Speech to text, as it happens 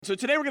So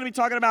today we're going to be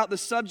talking about the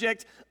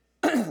subject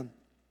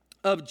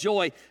of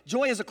joy.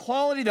 Joy is a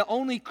quality that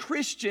only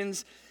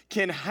Christians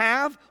can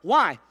have.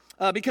 Why?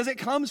 Because it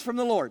comes from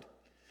the Lord.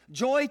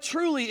 Joy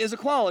truly is a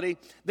quality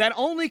that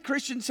only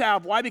Christians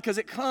have. Why? Because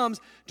it comes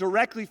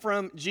directly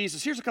from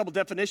Jesus. Here's a couple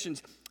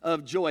definitions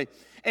of joy.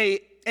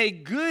 A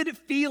good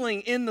feeling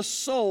in the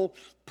soul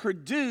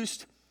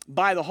produced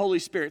by the Holy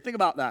Spirit. Think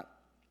about that.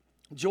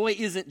 Joy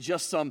isn't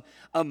just some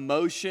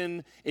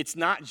emotion. It's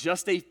not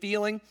just a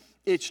feeling.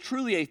 It's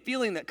truly a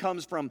feeling that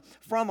comes from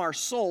our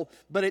soul,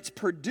 but it's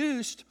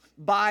produced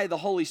by the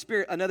Holy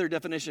Spirit. Another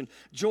definition,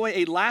 joy,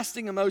 a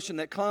lasting emotion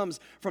that comes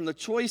from our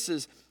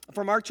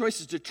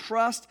choices to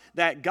trust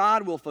that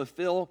God will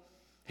fulfill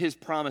His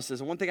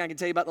promises. And one thing I can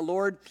tell you about the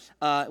Lord,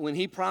 when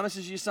He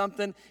promises you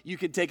something, you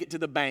can take it to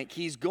the bank.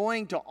 He's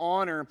going to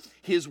honor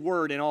His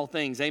word in all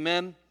things.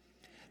 Amen?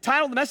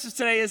 Title of the message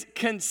today is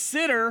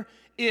Consider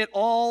It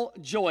All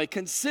Joy.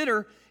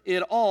 Consider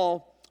it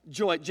all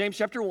joy. James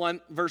chapter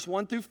 1, verse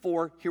 1 through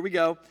 4. Here we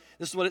go.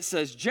 This is what it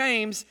says.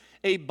 James,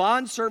 a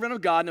bondservant of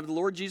God and of the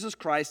Lord Jesus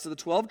Christ, to the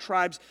 12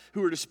 tribes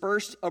who are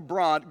dispersed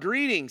abroad,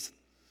 greetings.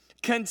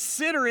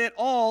 Consider it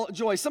all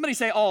joy. Somebody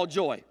say all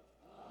joy.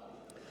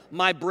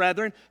 My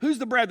brethren. Who's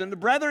the brethren? The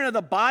brethren of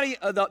the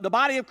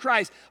body of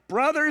Christ.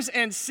 Brothers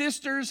and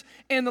sisters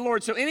in the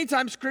Lord. So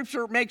anytime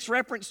Scripture makes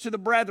reference to the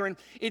brethren,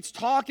 it's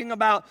talking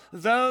about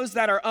those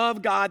that are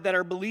of God, that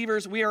are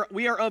believers. We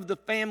are of the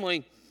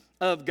family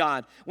of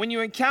God. When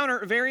you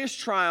encounter various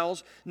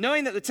trials,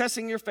 knowing that the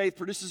testing of your faith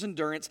produces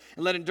endurance,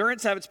 and let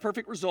endurance have its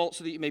perfect result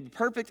so that you may be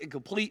perfect and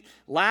complete,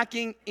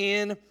 lacking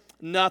in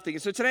nothing.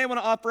 And so today I want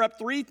to offer up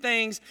 3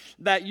 things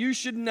that you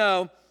should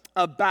know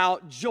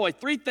about joy.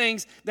 3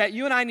 things that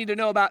you and I need to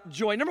know about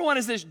joy. Number 1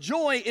 is this: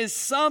 joy is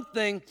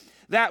something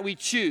that we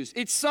choose.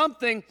 It's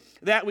something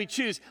that we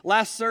choose.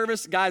 Last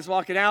service, guy's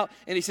walking out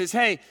and he says,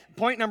 hey,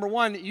 point number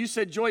 1, you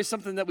said joy is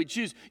something that we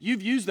choose.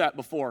 You've used that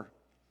before.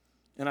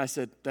 And I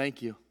said,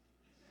 thank you.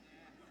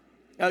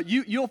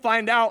 You'll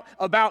find out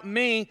about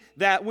me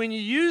that when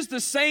you use the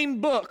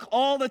same book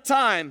all the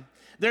time,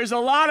 there's a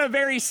lot of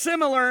very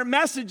similar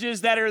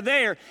messages that are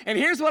there. And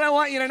here's what I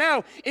want you to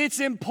know.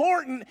 It's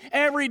important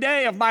every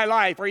day of my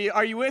life. Are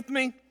you with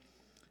me?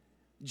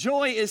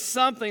 Joy is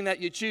something that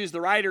you choose.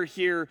 The writer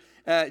here,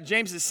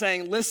 James, is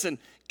saying, listen,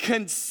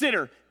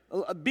 consider.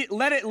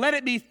 Let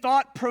it be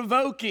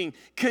thought-provoking.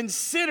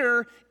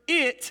 Consider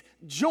it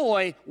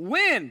joy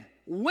when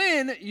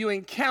you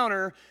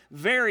encounter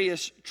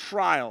various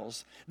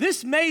trials.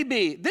 This may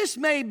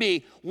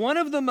be one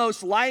of the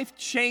most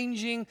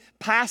life-changing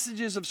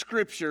passages of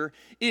Scripture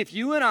if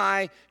you and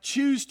I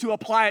choose to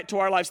apply it to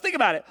our lives. Think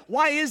about it.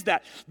 Why is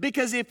that?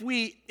 Because if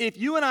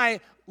you and I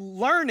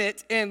learn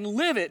it and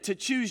live it to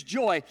choose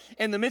joy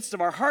in the midst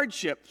of our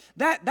hardship,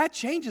 that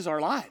changes our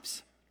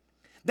lives.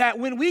 That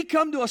when we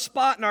come to a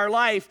spot in our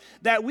life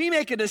that we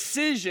make a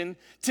decision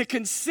to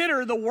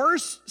consider the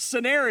worst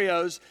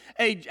scenarios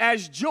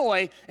as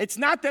joy, it's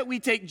not that we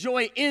take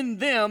joy in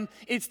them,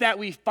 it's that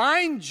we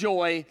find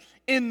joy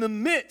in the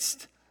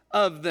midst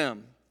of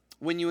them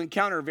when you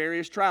encounter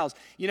various trials.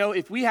 You know,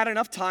 if we had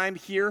enough time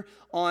here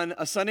on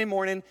a Sunday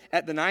morning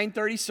at the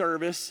 9:30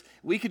 service,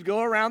 we could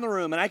go around the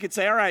room and I could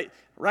say, all right,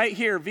 right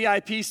here,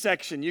 VIP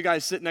section, you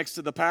guys sit next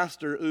to the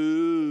pastor,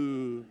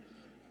 ooh.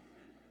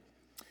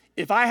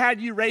 If I had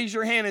you raise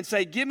your hand and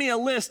say, give me a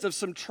list of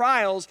some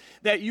trials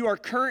that you are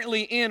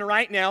currently in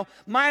right now,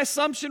 my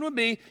assumption would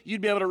be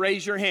you'd be able to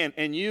raise your hand.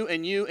 And you,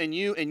 and you, and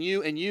you, and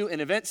you, and you,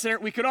 and Event Center,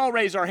 we could all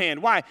raise our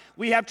hand. Why?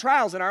 We have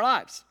trials in our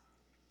lives.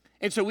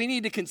 And so we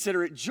need to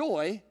consider it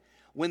joy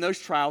when those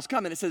trials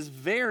come. And it says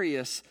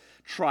various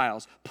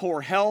trials: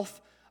 poor health,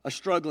 a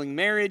struggling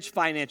marriage,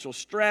 financial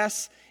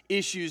stress,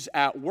 issues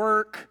at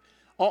work,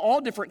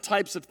 all different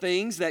types of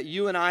things that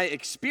you and I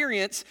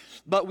experience,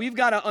 but we've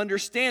got to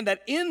understand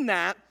that in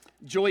that,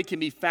 joy can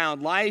be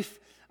found. Life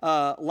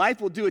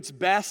will do its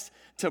best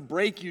to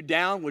break you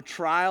down with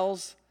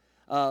trials.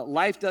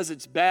 Life does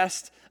its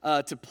best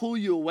to pull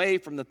you away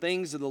from the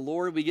things of the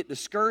Lord. We get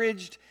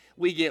discouraged,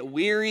 we get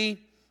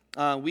weary,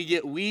 we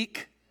get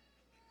weak.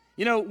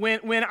 You know,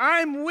 when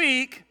I'm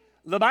weak,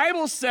 the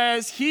Bible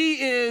says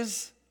He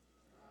is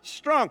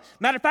strong.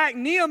 Matter of fact,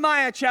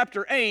 Nehemiah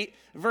chapter 8,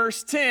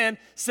 verse 10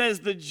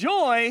 says, the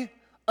joy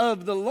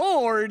of the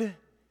Lord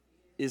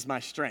is my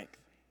strength.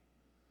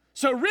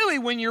 So really,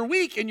 when you're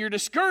weak and you're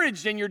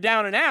discouraged and you're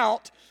down and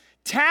out,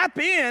 tap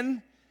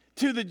in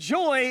to the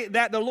joy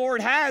that the Lord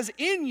has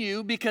in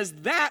you, because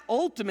that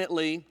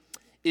ultimately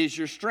is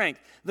your strength.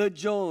 The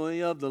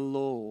joy of the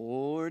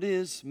Lord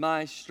is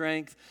my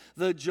strength.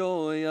 The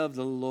joy of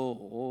the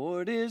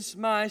Lord is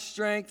my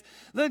strength.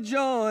 The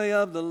joy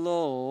of the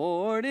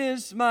Lord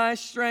is my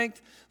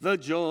strength. The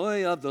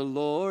joy of the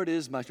Lord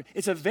is my strength.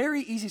 It's a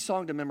very easy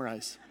song to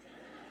memorize.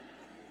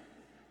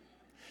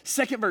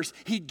 Second verse,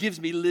 He gives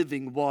me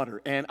living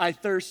water and I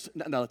thirst.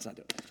 No, let's not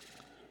do it.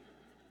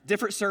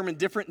 Different sermon,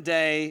 different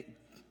day.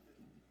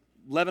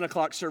 11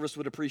 o'clock service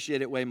would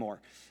appreciate it way more.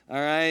 All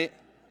right?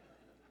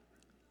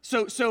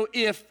 So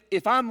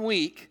if I'm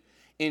weak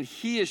and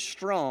He is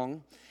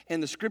strong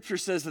and the scripture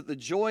says that the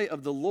joy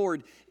of the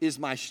Lord is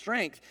my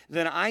strength,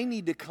 then I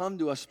need to come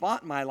to a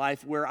spot in my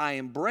life where I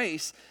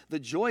embrace the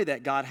joy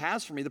that God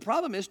has for me. The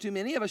problem is too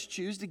many of us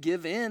choose to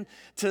give in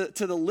to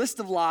the list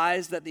of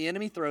lies that the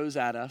enemy throws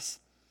at us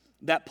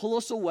that pull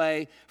us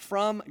away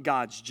from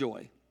God's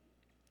joy.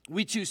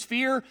 We choose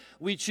fear,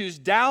 we choose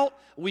doubt,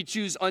 we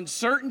choose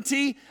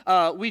uncertainty,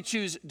 we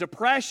choose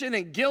depression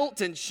and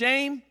guilt and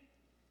shame.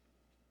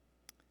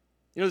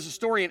 You know, there's a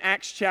story in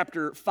Acts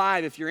chapter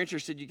 5. If you're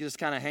interested, you can just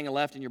kind of hang a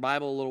left in your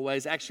Bible a little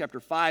ways. Acts chapter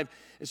 5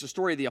 is a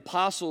story of the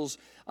apostles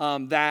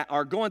that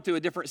are going through a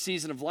different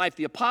season of life.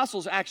 The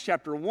apostles, Acts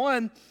chapter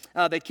 1,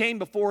 they came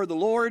before the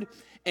Lord,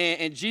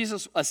 and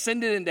Jesus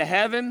ascended into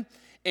heaven.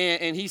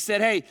 And he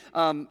said, hey,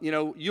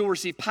 you'll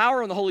receive power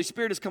when the Holy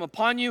Spirit has come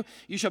upon you.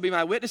 You shall be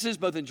my witnesses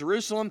both in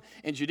Jerusalem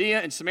and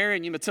Judea and Samaria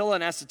and Umatilla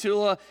and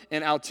Acetula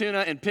and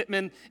Altoona and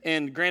Pittman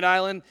and Grand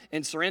Island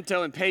and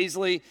Sorrento and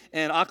Paisley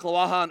and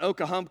Ocklawaha and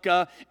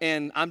Okahumpka.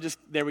 And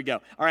there we go.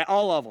 All right,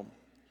 all of them.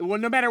 Well,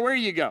 no matter where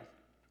you go,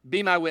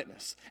 be my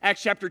witness.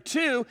 Acts chapter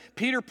 2,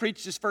 Peter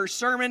preached his first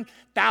sermon.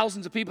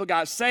 Thousands of people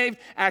got saved.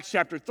 Acts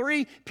chapter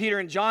 3, Peter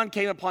and John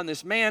came upon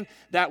this man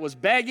that was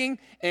begging,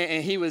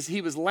 and he was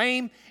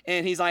lame,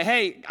 and he's like,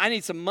 hey, I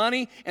need some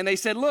money. And they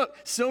said, look,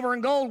 silver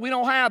and gold we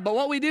don't have, but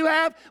what we do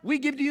have, we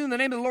give to you in the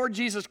name of the Lord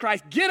Jesus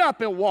Christ. Get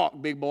up and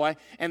walk, big boy.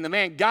 And the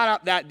man got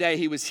up that day.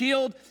 He was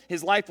healed.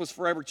 His life was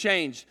forever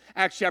changed.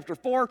 Acts chapter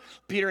 4,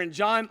 Peter and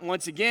John,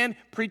 once again,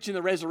 preaching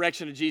the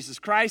resurrection of Jesus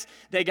Christ.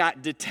 They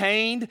got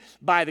detained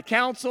by the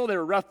council. They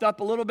were roughed up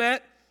a little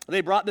bit.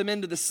 They brought them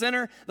into the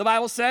center, the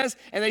Bible says,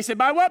 and they said,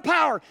 by what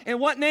power and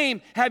what name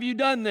have you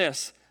done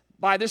this?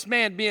 By this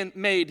man being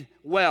made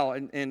well.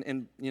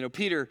 And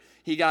Peter,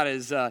 he got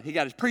his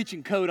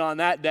preaching coat on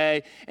that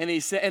day, and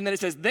then it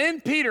says,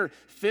 then Peter,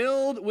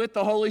 filled with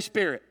the Holy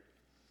Spirit,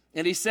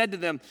 and he said to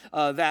them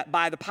that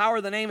by the power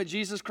of the name of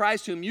Jesus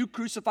Christ, whom you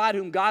crucified,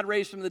 whom God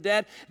raised from the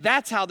dead,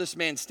 that's how this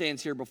man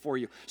stands here before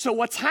you. So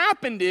what's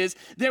happened is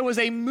there was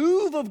a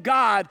move of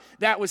God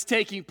that was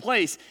taking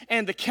place.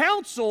 And the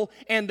council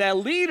and the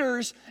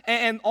leaders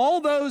and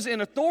all those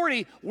in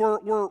authority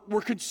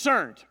were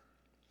concerned.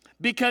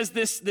 Because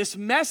this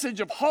message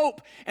of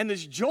hope and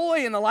this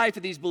joy in the life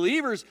of these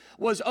believers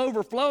was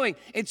overflowing.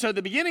 And so at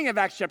the beginning of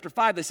Acts chapter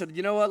 5, they said,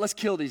 you know what, let's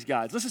kill these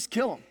guys. Let's just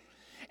kill them.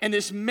 And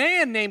this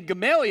man named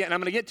Gamaliel, and I'm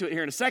going to get to it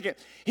here in a second,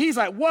 he's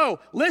like, whoa,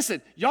 listen,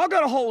 y'all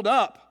got to hold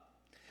up.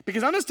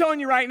 Because I'm just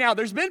telling you right now,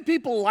 there's been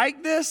people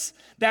like this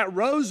that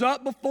rose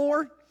up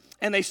before,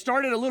 and they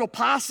started a little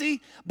posse,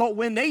 but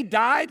when they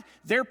died,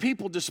 their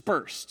people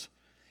dispersed.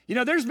 You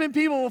know, there's been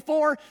people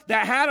before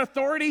that had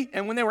authority,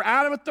 and when they were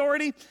out of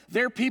authority,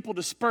 their people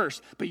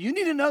dispersed. But you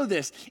need to know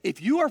this.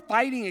 If you are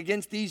fighting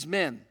against these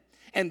men,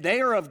 and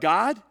they are of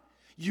God,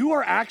 you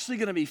are actually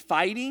going to be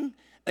fighting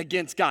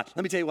against God.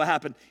 Let me tell you what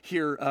happened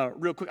here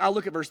real quick. I'll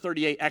look at verse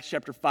 38, Acts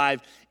chapter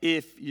 5,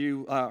 if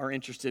you are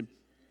interested.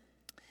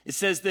 It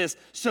says this,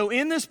 so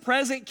in this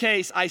present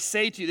case, I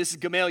say to you, this is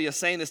Gamaliel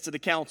saying this to the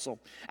council,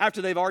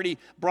 after they've already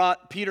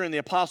brought Peter and the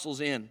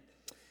apostles in,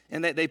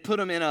 and they put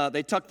them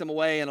they tucked them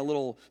away in a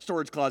little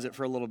storage closet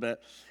for a little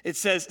bit. It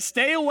says,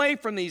 stay away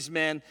from these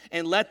men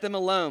and let them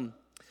alone.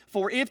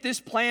 For if this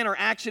plan or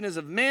action is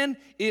of men,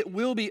 it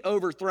will be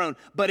overthrown.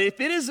 But if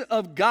it is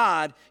of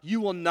God,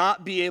 you will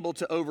not be able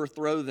to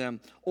overthrow them.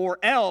 Or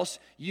else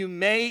you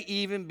may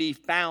even be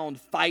found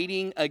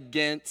fighting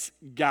against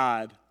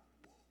God.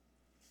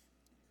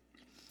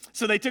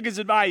 So they took his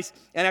advice,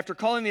 and after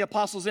calling the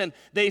apostles in,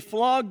 they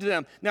flogged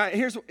them. Now,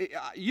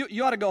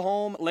 you ought to go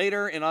home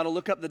later and ought to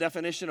look up the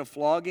definition of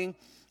flogging.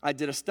 I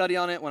did a study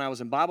on it when I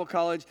was in Bible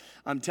college.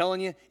 I'm telling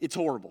you, it's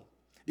horrible.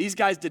 These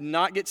guys did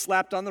not get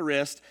slapped on the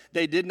wrist.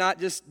 They did not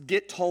just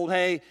get told,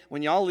 hey,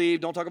 when y'all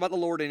leave, don't talk about the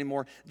Lord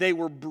anymore. They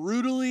were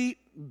brutally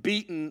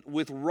beaten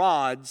with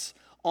rods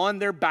on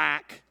their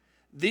back.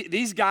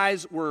 These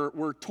guys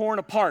were torn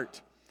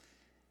apart.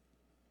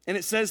 And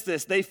it says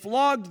this, they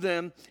flogged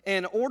them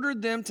and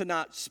ordered them to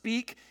not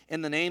speak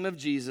in the name of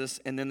Jesus,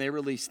 and then they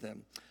released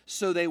them.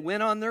 So they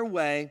went on their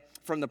way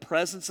from the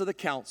presence of the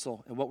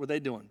council, and what were they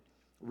doing?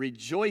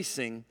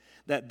 Rejoicing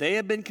that they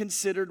had been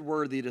considered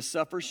worthy to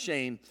suffer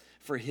shame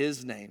for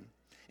his name.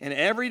 And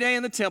every day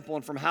in the temple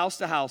and from house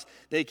to house,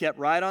 they kept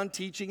right on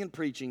teaching and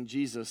preaching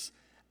Jesus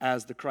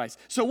as the Christ.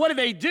 So what did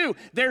they do?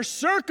 Their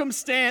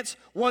circumstance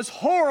was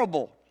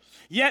horrible,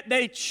 yet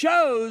they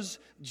chose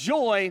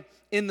joy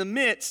in the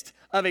midst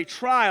of a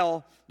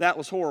trial that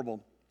was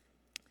horrible.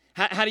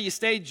 How do you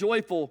stay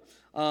joyful,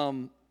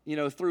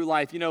 through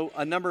life?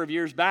 A number of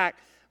years back,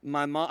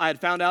 I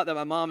had found out that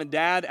my mom and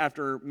dad,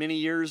 after many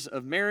years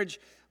of marriage,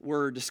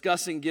 were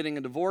discussing getting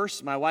a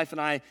divorce. My wife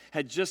and I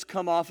had just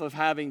come off of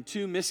having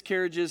 2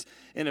 miscarriages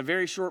in a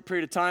very short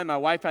period of time. My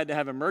wife had to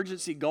have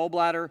emergency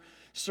gallbladder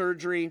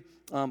surgery.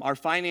 Our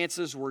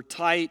finances were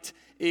tight.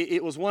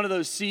 It was one of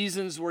those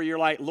seasons where you're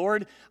like,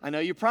 Lord, I know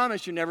you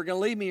promised you're never going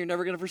to leave me, you're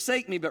never going to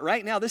forsake me, but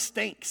right now this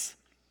stinks.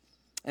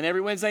 And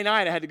every Wednesday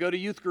night, I had to go to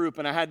youth group,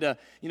 and I had to,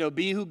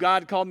 be who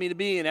God called me to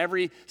be. And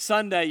every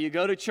Sunday, you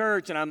go to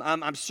church, and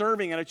I'm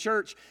serving at a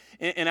church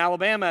in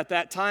Alabama at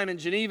that time in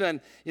Geneva.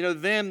 And,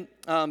 then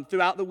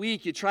throughout the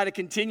week, you try to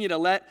continue to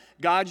let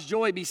God's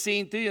joy be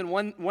seen through you. And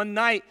one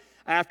night,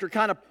 after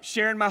kind of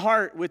sharing my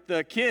heart with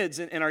the kids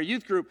in our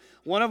youth group,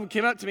 one of them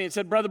came up to me and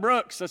said, "Brother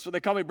Brooks," that's what they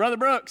call me, Brother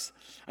Brooks.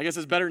 I guess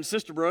it's better than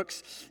Sister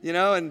Brooks,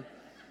 and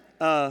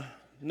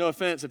no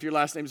offense if your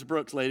last name's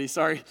Brooks, lady,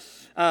 sorry.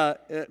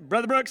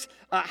 Brother Brooks,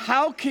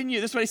 how can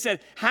you, this is what he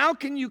said, how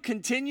can you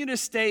continue to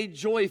stay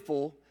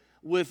joyful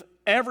with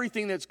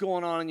everything that's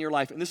going on in your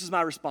life? And this is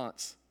my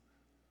response.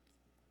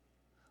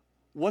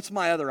 What's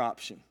my other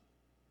option?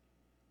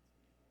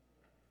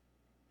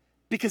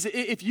 Because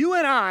if you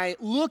and I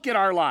look at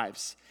our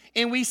lives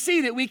and we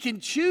see that we can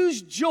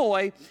choose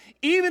joy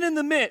even in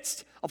the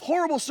midst of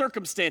horrible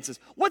circumstances,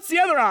 what's the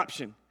other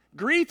option?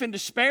 Grief and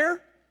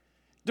despair?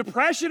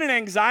 Depression and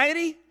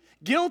anxiety,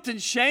 guilt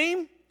and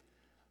shame,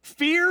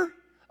 fear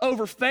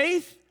over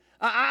faith.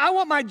 I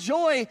want my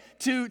joy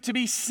to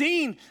be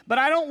seen, but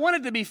I don't want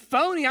it to be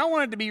phony. I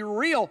want it to be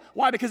real.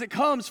 Why? Because it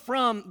comes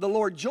from the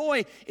Lord.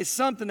 Joy is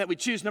something that we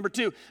choose. Number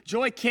 2,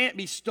 joy can't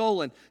be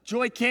stolen.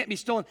 Joy can't be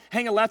stolen.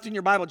 Hang a left in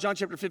your Bible, John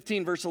chapter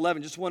 15, verse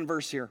 11, just one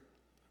verse here.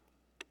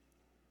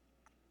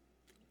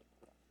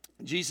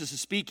 Jesus is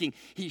speaking.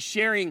 He's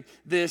sharing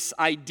this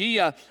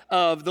idea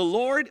of the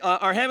Lord,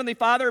 our Heavenly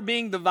Father,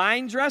 being the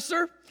vine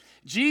dresser,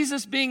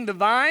 Jesus being the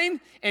vine,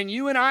 and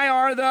you and I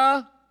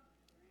are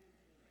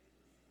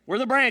we're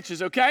the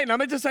branches, okay? And I'm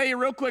going to tell you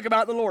real quick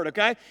about the Lord,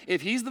 okay?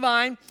 If He's the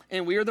vine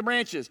and we are the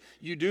branches,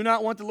 you do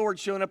not want the Lord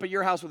showing up at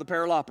your house with a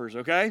pair of loppers,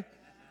 okay?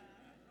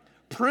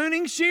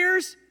 Pruning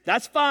shears,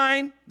 that's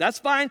fine. That's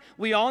fine.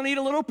 We all need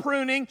a little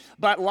pruning,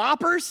 but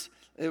loppers,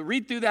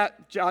 read through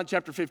that, John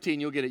chapter 15,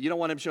 you'll get it. You don't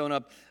want Him showing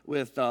up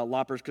with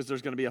loppers because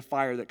there's going to be a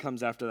fire that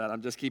comes after that.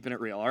 I'm just keeping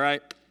it real, all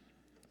right?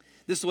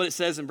 This is what it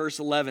says in verse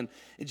 11.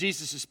 And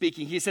Jesus is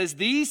speaking. He says,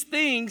 "These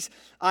things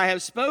I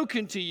have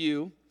spoken to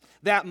you,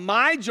 that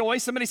my joy,"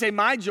 somebody say,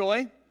 "my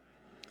joy,"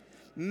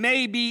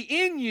 "may be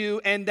in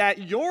you, and that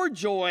your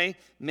joy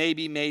may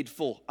be made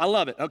full." I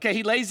love it. Okay,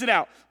 He lays it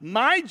out.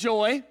 My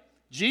joy,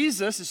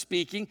 Jesus is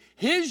speaking,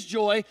 His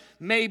joy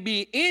may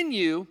be in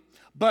you,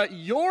 but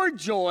your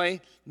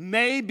joy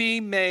may be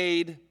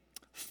made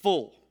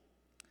full.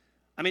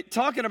 I mean,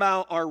 talking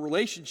about our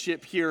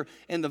relationship here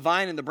in the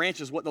vine and the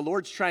branches, what the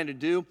Lord's trying to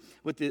do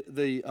with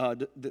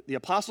the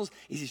apostles,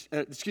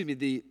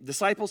 the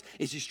disciples,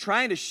 is He's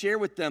trying to share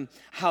with them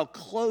how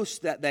close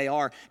that they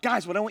are.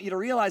 Guys, what I want you to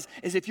realize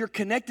is if you're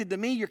connected to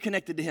me, you're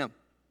connected to Him.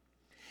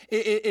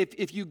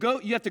 If you go,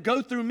 you have to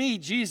go through me,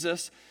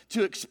 Jesus,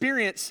 to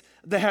experience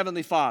the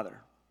Heavenly Father.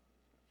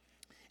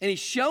 And He's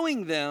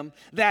showing them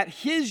that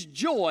His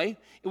joy,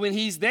 when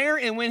He's there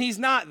and when He's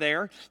not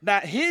there,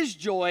 that His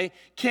joy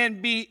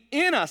can be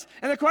in us.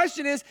 And the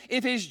question is,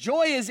 if His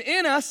joy is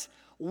in us,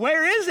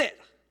 where is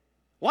it?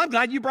 Well, I'm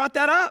glad you brought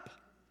that up.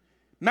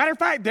 Matter of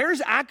fact,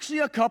 there's actually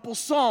a couple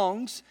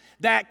songs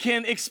that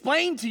can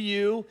explain to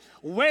you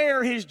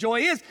where His joy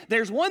is.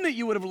 There's one that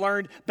you would have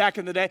learned back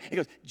in the day. It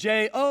goes,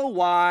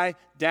 J-O-Y,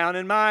 down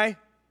in my...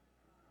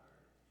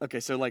 Okay,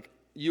 so like,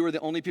 you were the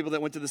only people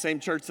that went to the same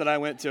church that I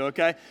went to,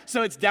 okay?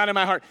 So it's down in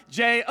my heart.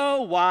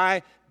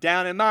 J-O-Y,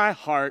 down in my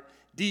heart,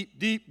 deep,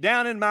 deep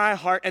down in my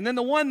heart. And then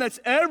the one that's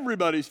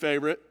everybody's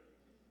favorite.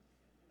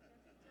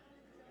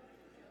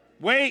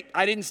 Wait,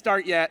 I didn't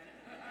start yet.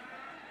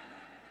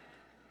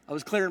 I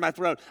was clearing my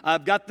throat.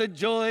 I've got the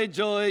joy,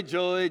 joy,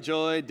 joy,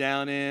 joy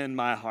down in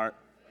my heart.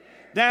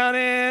 Down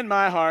in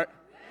my heart.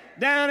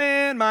 Down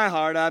in my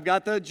heart. I've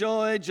got the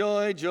joy,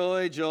 joy,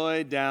 joy,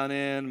 joy down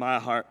in my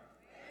heart.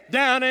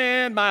 Down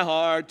in my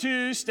heart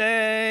to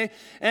stay,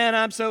 and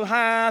I'm so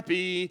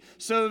happy,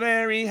 so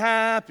very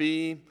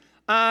happy.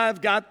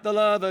 I've got the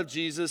love of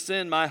Jesus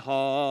in my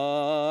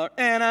heart,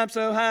 and I'm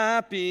so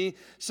happy,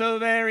 so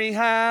very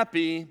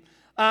happy.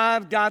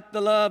 I've got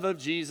the love of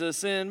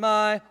Jesus in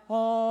my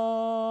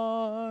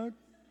heart.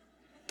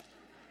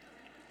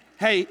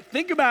 Hey,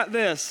 think about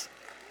this.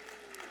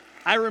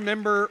 I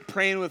remember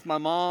praying with my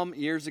mom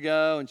years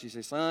ago, and she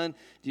said, "Son,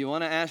 do you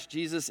want to ask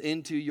Jesus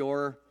into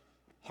your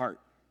heart?"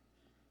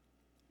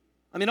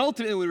 I mean,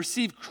 ultimately, when we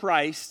receive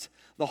Christ,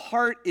 the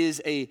heart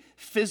is a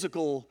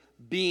physical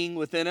being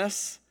within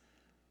us.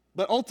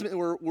 But ultimately,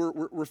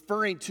 we're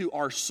referring to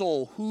our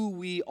soul, who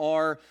we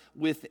are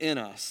within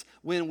us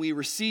when we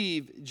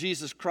receive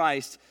Jesus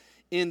Christ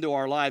into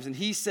our lives. And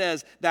He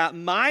says that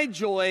my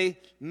joy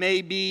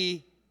may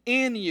be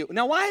in you.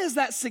 Now, why is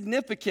that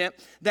significant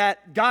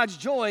that God's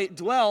joy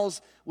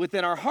dwells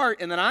within our heart?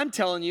 And then I'm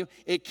telling you,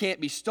 it can't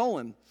be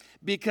stolen.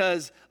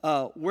 Because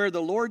where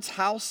the Lord's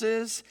house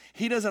is,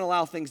 He doesn't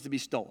allow things to be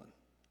stolen.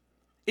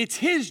 It's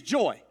His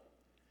joy.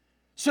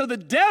 So the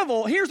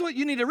devil, here's what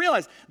you need to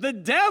realize. The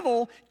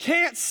devil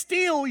can't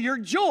steal your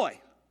joy.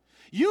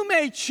 You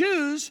may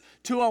choose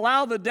to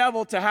allow the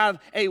devil to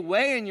have a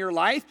way in your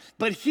life,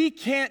 but he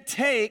can't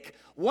take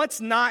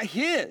what's not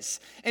his.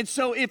 And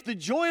so if the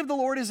joy of the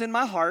Lord is in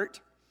my heart,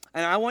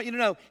 And I want you to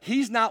know,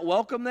 he's not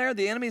welcome there.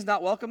 The enemy's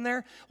not welcome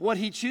there. What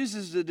he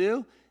chooses to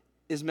do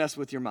is mess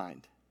with your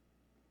mind.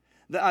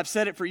 I've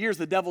said it for years.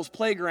 The devil's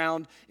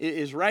playground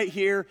is right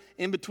here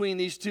in between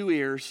these two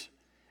ears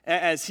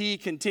as he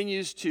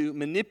continues to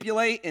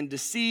manipulate and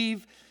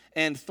deceive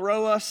and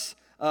throw us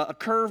a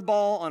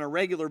curveball on a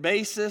regular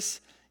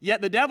basis. Yet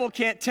the devil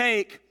can't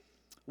take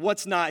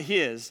what's not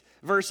his.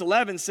 Verse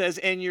 11 says,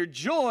 and your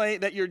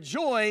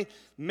joy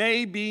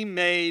may be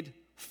made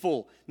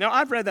full. Now,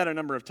 I've read that a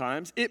number of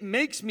times. It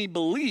makes me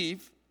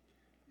believe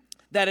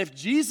that if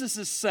Jesus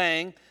is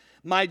saying,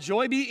 my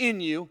joy be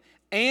in you,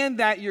 and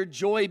that your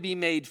joy be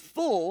made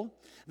full,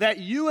 that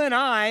you and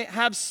I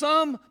have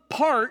some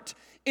part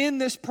in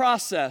this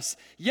process.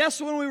 Yes,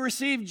 when we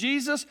receive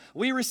Jesus,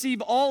 we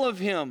receive all of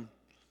him.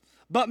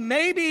 But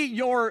maybe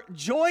your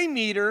joy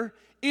meter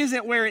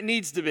isn't where it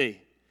needs to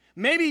be.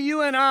 Maybe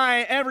you and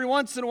I, every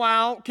once in a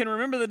while, can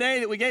remember the day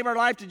that we gave our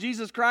life to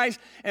Jesus Christ,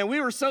 and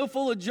we were so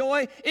full of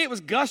joy, it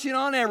was gushing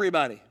on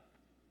everybody.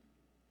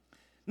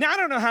 Now, I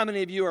don't know how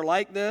many of you are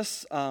like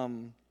this.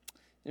 The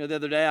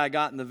other day I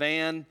got in the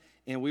van,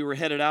 and we were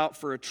headed out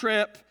for a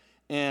trip,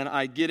 and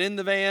I get in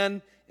the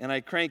van, and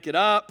I crank it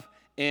up,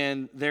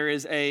 and there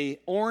is a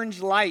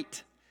orange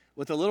light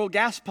with a little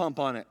gas pump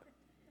on it.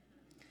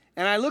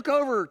 And I look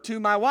over to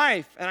my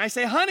wife, and I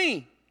say,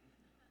 honey,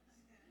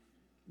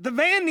 the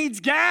van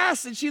needs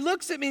gas. And she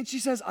looks at me, and she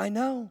says, I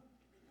know.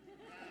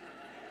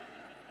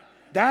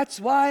 That's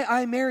why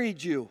I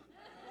married you.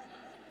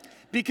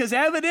 Because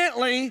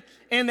evidently,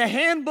 in the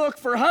handbook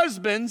for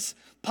husbands,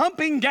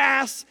 pumping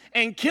gas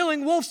and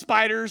killing wolf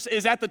spiders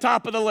is at the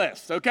top of the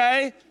list,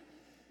 okay?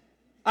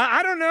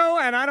 I don't know,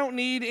 and I don't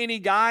need any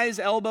guys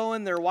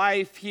elbowing their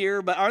wife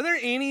here, but are there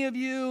any of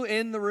you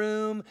in the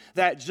room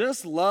that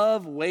just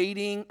love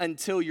waiting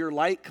until your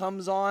light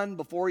comes on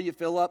before you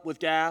fill up with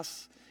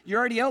gas? You're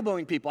already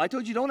elbowing people. I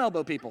told you don't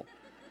elbow people.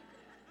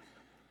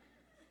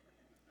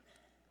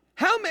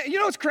 You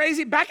know what's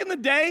crazy? Back in the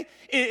day,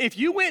 if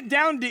you went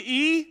down to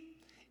E,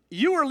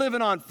 you were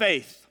living on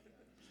faith.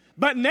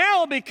 But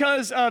now,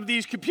 because of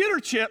these computer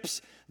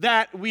chips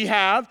that we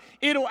have,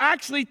 it'll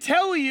actually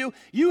tell you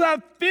you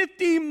have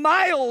 50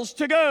 miles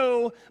to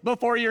go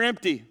before you're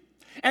empty.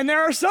 And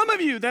there are some of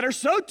you that are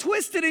so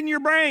twisted in your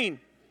brain,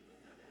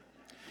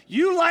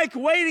 you like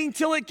waiting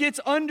till it gets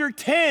under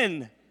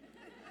 10.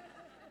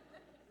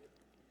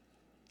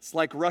 It's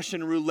like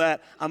Russian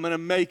roulette. I'm going to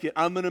make it.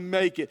 I'm going to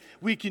make it.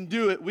 We can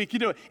do it. We can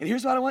do it. And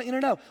here's what I want you to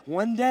know.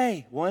 One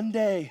day,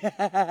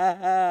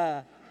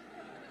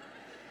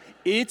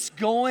 it's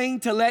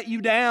going to let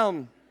you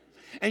down.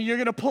 And you're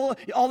going to pull,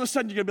 all of a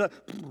sudden you're going to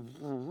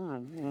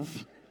be like,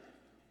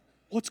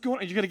 what's going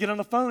on? You're going to get on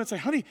the phone and say,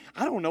 honey,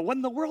 I don't know what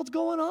in the world's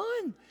going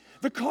on.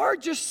 The car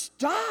just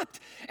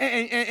stopped.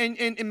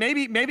 And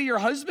maybe your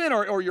husband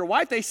or your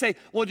wife, they say,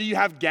 well, do you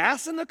have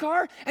gas in the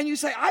car? And you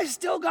say, I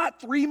still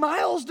got 3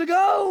 miles to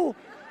go.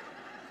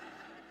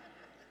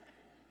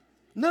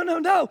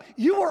 No.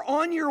 You are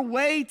on your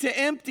way to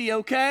empty,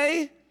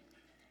 okay?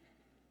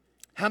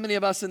 How many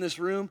of us in this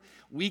room,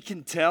 we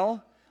can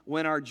tell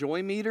when our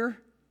joy meter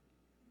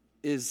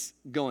is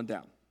going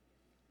down?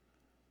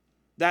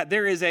 That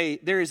there is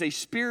a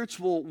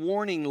spiritual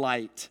warning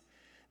light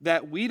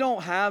that we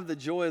don't have the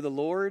joy of the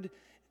Lord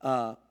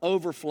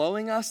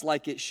overflowing us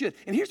like it should.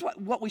 And here's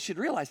what we should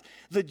realize.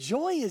 The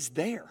joy is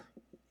there.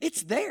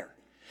 It's there.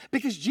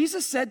 Because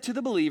Jesus said to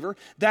the believer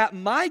that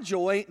my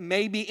joy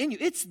may be in you.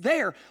 It's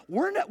there.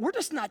 We're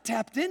just not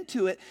tapped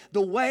into it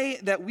the way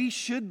that we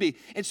should be.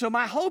 And so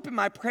my hope and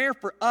my prayer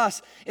for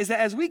us is that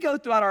as we go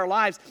throughout our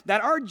lives,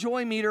 that our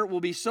joy meter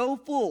will be so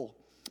full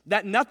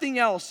that nothing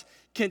else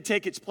can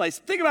take its place.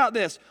 Think about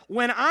this.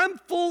 When I'm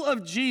full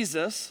of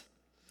Jesus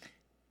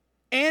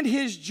and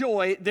his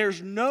joy,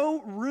 there's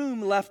no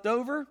room left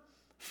over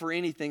for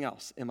anything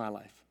else in my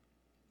life.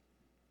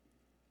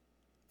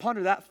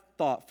 Ponder that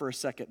thought for a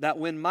second, that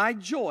when my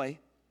joy,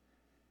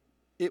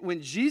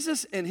 when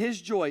Jesus and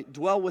his joy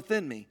dwell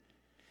within me,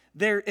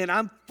 and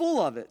I'm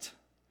full of it,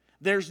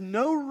 there's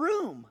no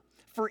room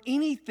for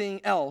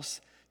anything else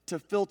to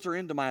filter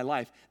into my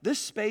life. This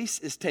space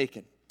is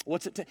taken.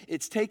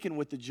 It's taken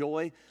with the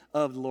joy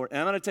of the Lord. And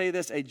I'm going to tell you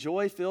this, a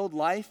joy-filled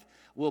life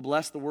will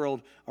bless the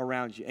world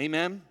around you.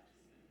 Amen?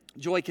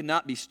 Joy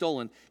cannot be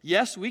stolen.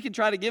 Yes, we can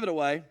try to give it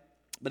away,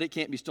 but it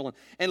can't be stolen.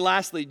 And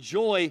lastly,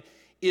 joy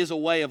is a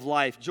way of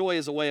life. Joy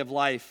is a way of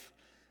life.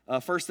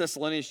 1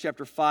 Thessalonians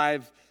chapter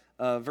 5,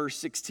 verse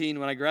 16.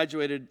 When I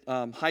graduated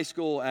high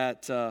school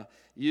at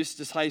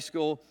Eustis High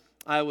School,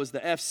 I was the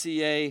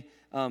FCA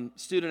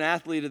Student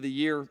Athlete of the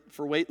Year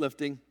for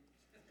weightlifting.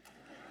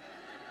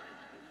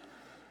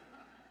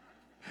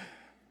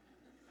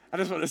 I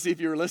just want to see if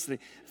you were listening.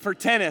 For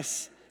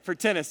tennis,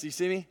 you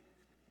see me?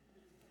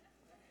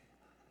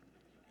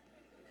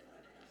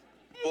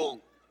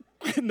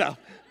 No.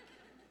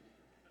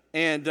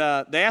 And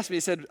they asked me,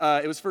 they said,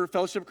 it was for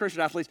Fellowship of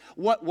Christian Athletes,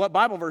 what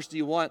Bible verse do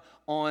you want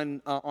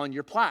on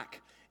your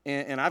plaque?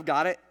 And I've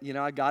got it,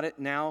 I got it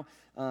now.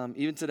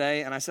 even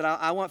today, and I said,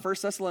 I want 1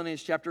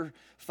 Thessalonians chapter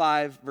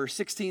 5, verse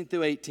 16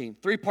 through 18.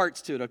 3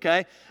 parts to it,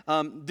 okay?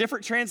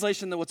 Different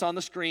translation than what's on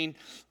the screen.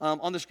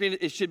 On the screen,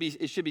 it should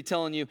be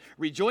telling you,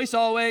 rejoice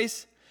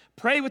always,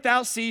 pray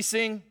without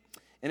ceasing,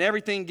 and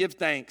everything give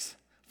thanks,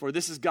 for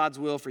this is God's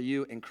will for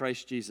you in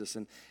Christ Jesus.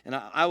 And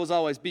I was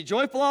always, be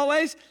joyful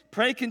always,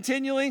 pray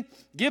continually,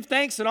 give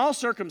thanks in all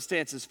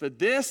circumstances, for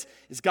this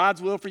is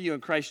God's will for you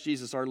in Christ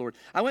Jesus our Lord.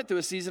 I went through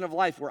a season of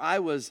life where I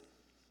was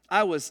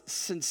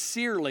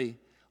sincerely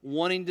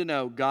wanting to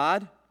know,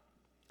 God,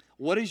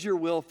 what is your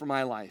will for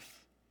my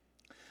life?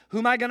 Who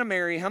am I going to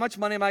marry? How much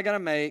money am I going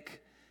to make?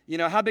 You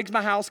know, how big's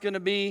my house going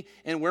to be?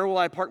 And where will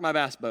I park my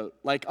bass boat?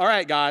 Like, all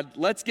right, God,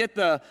 let's get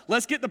the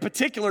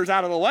particulars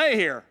out of the way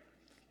here.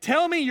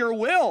 Tell me your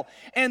will.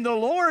 And the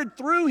Lord,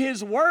 through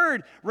his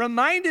word,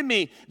 reminded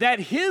me that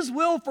his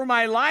will for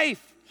my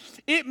life,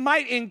 it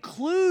might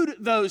include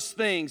those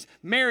things,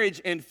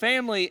 marriage and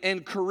family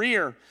and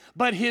career,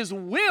 but his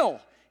will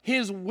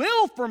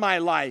for my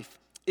life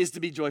is to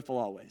be joyful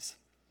always.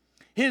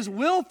 His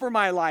will for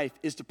my life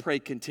is to pray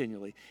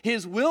continually.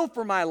 His will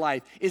for my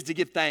life is to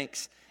give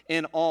thanks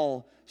in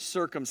all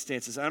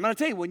circumstances. And I'm going to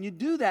tell you, when you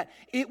do that,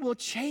 it will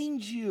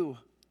change you.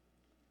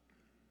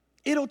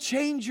 It'll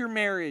change your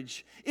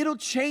marriage. It'll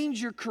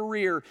change your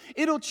career.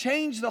 It'll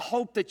change the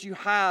hope that you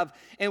have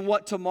and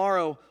what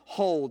tomorrow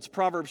holds.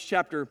 Proverbs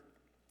chapter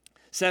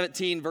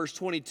 17, verse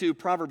 22.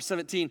 Proverbs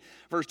 17,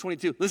 verse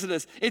 22. Listen to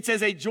this. It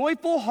says, a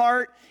joyful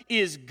heart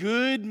is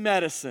good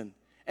medicine.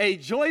 A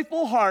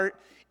joyful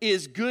heart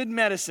is good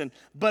medicine,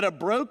 but a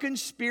broken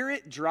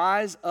spirit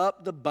dries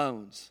up the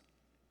bones.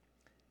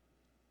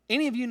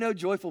 Any of you know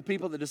joyful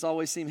people that just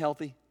always seem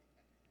healthy?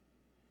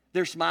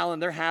 They're smiling,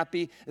 they're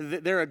happy,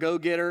 they're a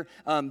go-getter.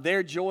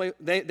 Their joy,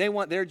 they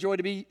want their joy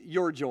to be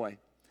your joy.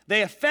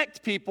 They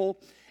affect people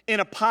in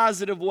a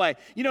positive way.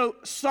 You know,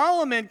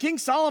 King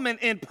Solomon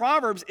in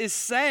Proverbs is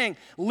saying,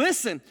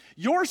 listen,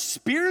 your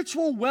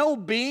spiritual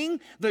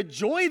well-being, the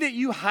joy that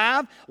you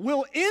have,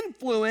 will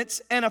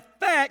influence and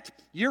affect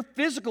your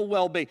physical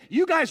well-being.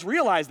 You guys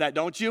realize that,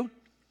 don't you?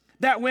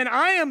 That when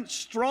I am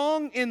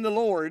strong in the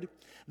Lord,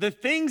 the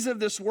things of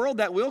this world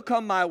that will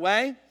come my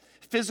way,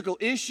 physical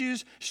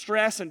issues,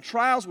 stress and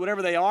trials,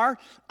 whatever they are,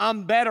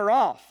 I'm better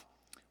off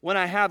when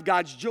I have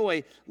God's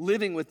joy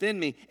living within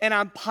me, and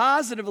I'm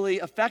positively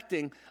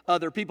affecting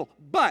other people.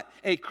 But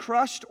a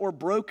crushed or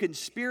broken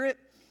spirit,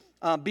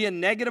 being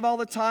negative all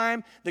the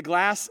time, the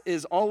glass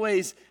is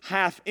always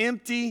half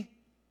empty,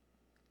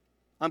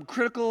 I'm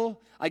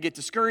critical, I get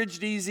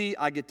discouraged easy,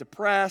 I get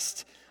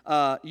depressed.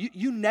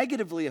 You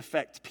negatively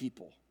affect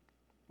people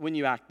when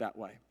you act that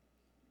way.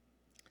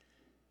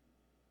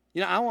 You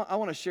know, I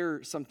want to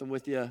share something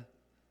with you.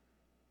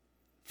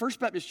 First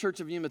Baptist Church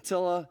of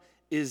Umatilla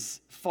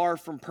is far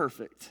from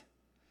perfect.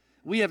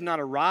 We have not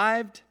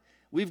arrived.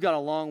 We've got a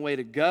long way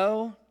to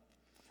go.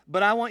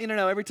 But I want you to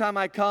know, every time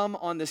I come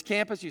on this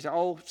campus, you say,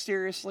 oh,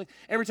 seriously?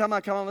 Every time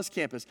I come on this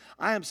campus,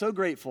 I am so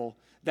grateful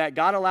that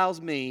God allows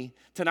me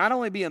to not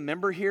only be a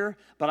member here,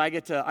 but I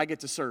get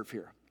to serve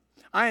here.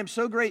 I am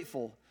so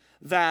grateful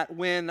that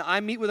when I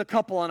meet with a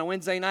couple on a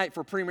Wednesday night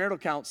for premarital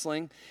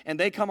counseling and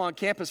they come on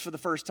campus for the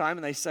first time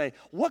and they say,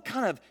 what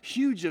kind of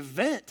huge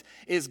event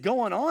is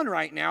going on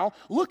right now?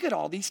 Look at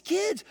all these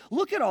kids.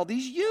 Look at all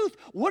these youth.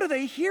 What are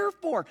they here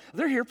for?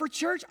 They're here for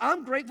church.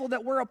 I'm grateful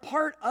that we're a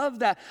part of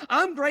that.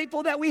 I'm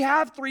grateful that we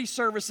have 3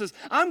 services.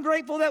 I'm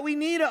grateful that we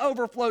need an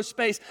overflow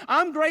space.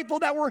 I'm grateful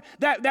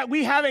that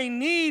we have a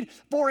need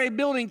for a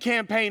building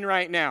campaign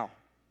right now.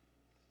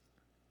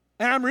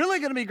 And I'm really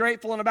going to be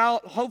grateful in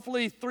about,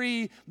 hopefully,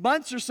 3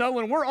 months or so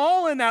when we're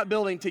all in that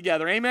building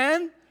together.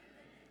 Amen?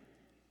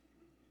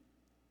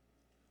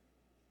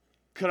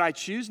 Could I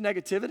choose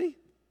negativity?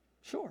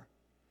 Sure.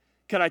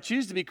 Could I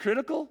choose to be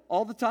critical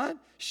all the time?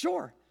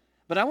 Sure.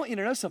 But I want you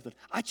to know something.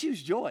 I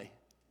choose joy.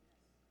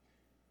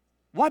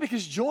 Why?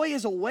 Because joy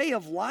is a way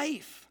of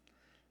life.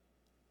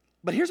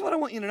 But here's what I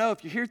want you to know.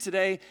 If you're here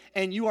today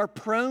and you are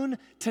prone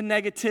to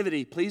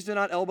negativity, please do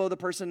not elbow the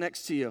person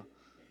next to you.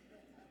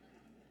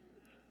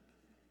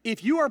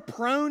 If you are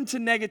prone to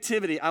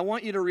negativity, I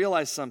want you to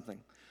realize something.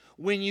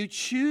 When you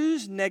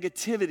choose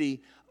negativity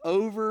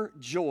over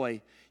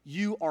joy,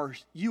 you are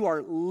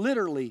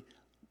literally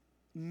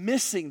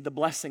missing the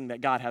blessing that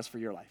God has for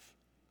your life.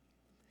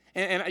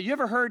 And you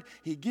ever heard,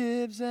 He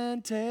gives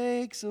and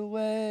takes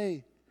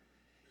away.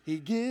 He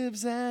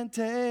gives and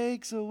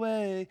takes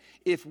away.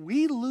 If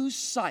we lose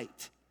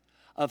sight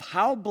of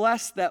how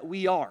blessed that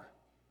we are,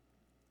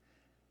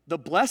 the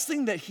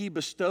blessing that He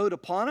bestowed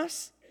upon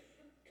us,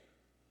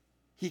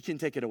 He can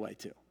take it away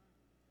too.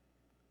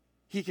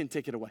 He can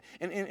take it away.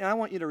 And I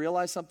want you to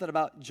realize something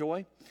about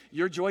joy.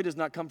 Your joy does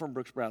not come from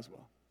Brooks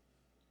Braswell.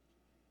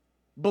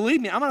 Believe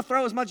me, I'm going to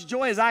throw as much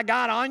joy as I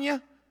got on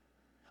you,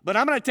 but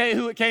I'm going to tell you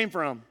who it came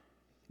from,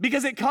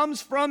 because it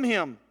comes from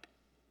Him.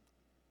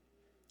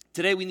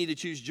 Today we need to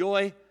choose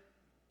joy.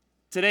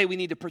 Today we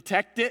need to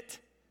protect it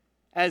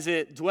as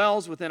it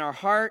dwells within our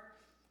heart,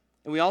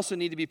 and we also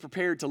need to be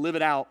prepared to live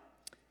it out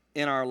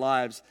in our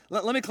lives.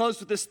 Let me close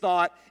with this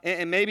thought,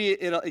 and maybe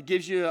it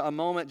gives you a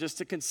moment just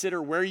to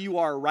consider where you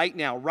are right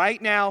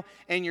now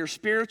in your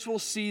spiritual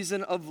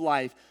season of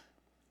life.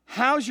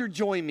 How's your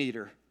joy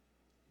meter?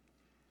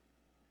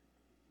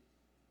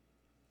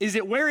 Is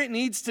it where it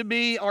needs to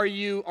be? Are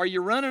you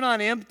running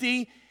on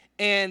empty,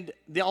 and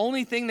the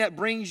only thing that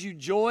brings you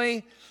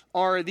joy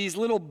are these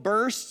little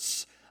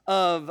bursts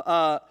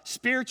of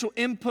spiritual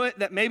input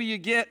that maybe you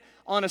get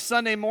on a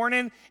Sunday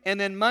morning, and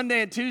then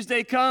Monday and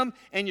Tuesday come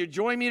and your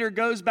joy meter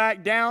goes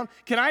back down?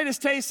 Can I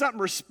just tell you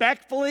something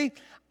respectfully?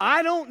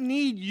 I don't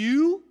need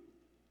you,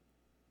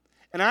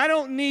 and I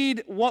don't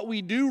need what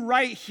we do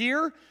right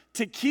here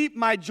to keep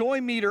my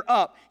joy meter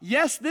up.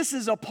 Yes, this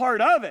is a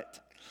part of it,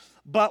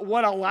 but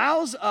what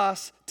allows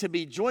us to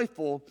be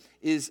joyful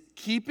is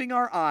keeping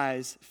our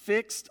eyes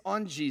fixed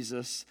on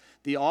Jesus,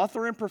 the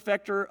author and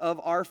perfecter of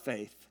our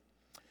faith,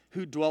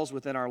 who dwells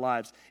within our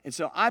lives. And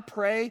so I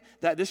pray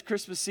that this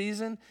Christmas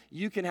season,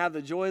 you can have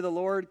the joy of the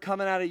Lord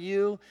coming out of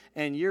you,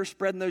 and you're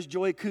spreading those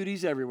joy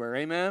cooties everywhere.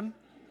 Amen?